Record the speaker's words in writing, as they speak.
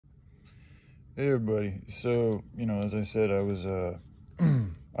Hey everybody. So, as I said, I was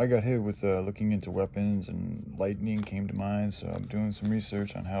I got hit with looking into weapons, and lightning came to mind, so I'm doing some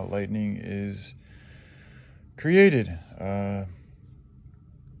research on how lightning is created.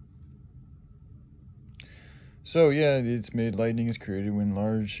 So yeah, it's made lightning is created when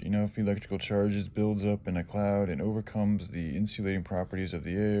large enough electrical charges builds up in a cloud and overcomes the insulating properties of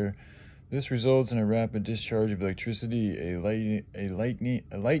the air. This results in a rapid discharge of electricity, a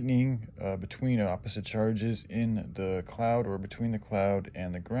lightning between opposite charges in the cloud or between the cloud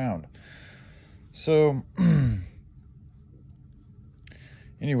and the ground. So,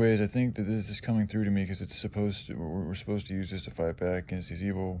 anyways, I think that this is coming through to me because we're supposed to use this to fight back against these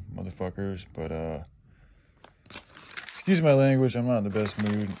evil motherfuckers. But excuse my language, I'm not in the best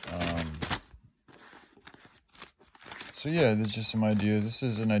mood. So yeah, there's just some ideas. This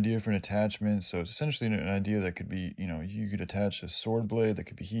is an idea for an attachment. So it's essentially an idea that could be, you could attach a sword blade that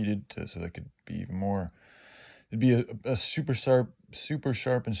could be heated so that could be even more. It'd be a super sharp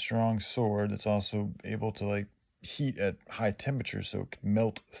and strong sword that's also able to like heat at high temperatures, so it could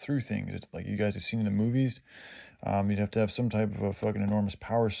melt through things. It's like you guys have seen in the movies. You'd have to have some type of a fucking enormous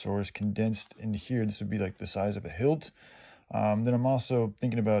power source condensed into here. This would be like the size of a hilt. Then I'm also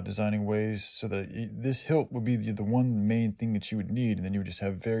thinking about designing ways so that this hilt would be the one main thing that you would need, and then you would just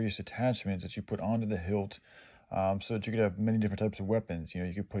have various attachments that you put onto the hilt, so that you could have many different types of weapons.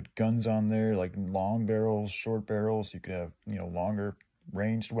 You could put guns on there, like long barrels, short barrels. You could have, longer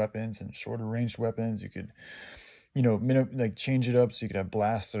ranged weapons and shorter ranged weapons. You could, change it up so you could have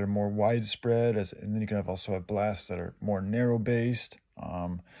blasts that are more widespread, and then you can also have blasts that are more narrow based.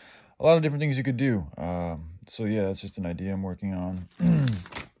 A lot of different things you could do. So yeah, it's just an idea I'm working on.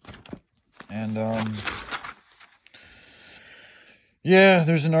 And yeah,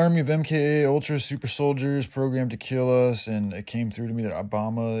 there's an army of MKULTRA super soldiers programmed to kill us, and it came through to me that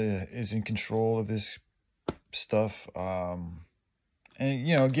Obama is in control of this stuff. And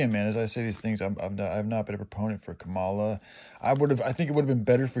again, man, as I say these things, I've not been a proponent for Kamala. I think it would have been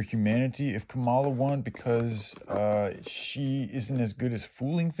better for humanity if Kamala won, because she isn't as good as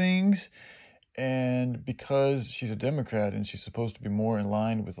fooling things, and because she's a Democrat and she's supposed to be more in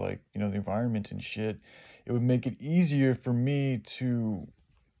line with the environment and shit. It would make it easier for me to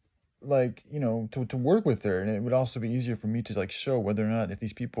to work with her, and it would also be easier for me to show whether or not, if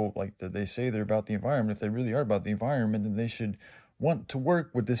these people that they say they're about the environment, if they really are about the environment, then they should want to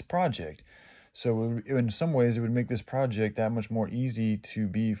work with this project. So in some ways it would make this project that much more easy to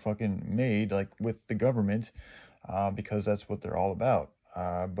be fucking made, with the government, because that's what they're all about.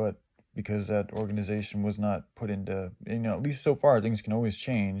 But because that organization was not put into, at least so far, things can always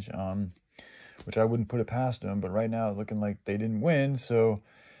change, which I wouldn't put it past them, but right now it's looking like they didn't win. So,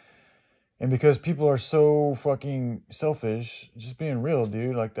 and because people are so fucking selfish, just being real,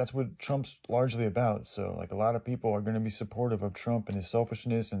 dude, that's what Trump's largely about. So, a lot of people are going to be supportive of Trump and his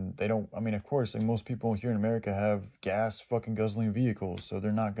selfishness, and they don't, of course, most people here in America have gas fucking guzzling vehicles, so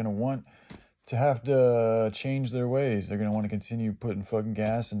they're not going to want to have to change their ways. They're going to want to continue putting fucking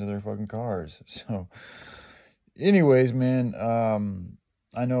gas into their fucking cars. So, anyways, man,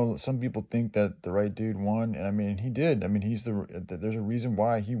 I know some people think that the right dude won, and he did. There's a reason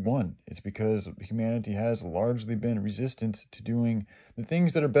why he won. It's because humanity has largely been resistant to doing the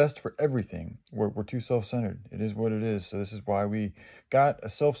things that are best for everything. We're too self-centered. It is what it is. So this is why we got a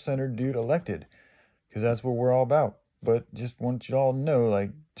self-centered dude elected, because that's what we're all about. But just want you all to know,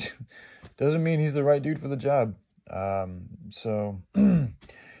 doesn't mean he's the right dude for the job. So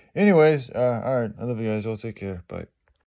anyways, all right. I love you guys. I'll take care. Bye.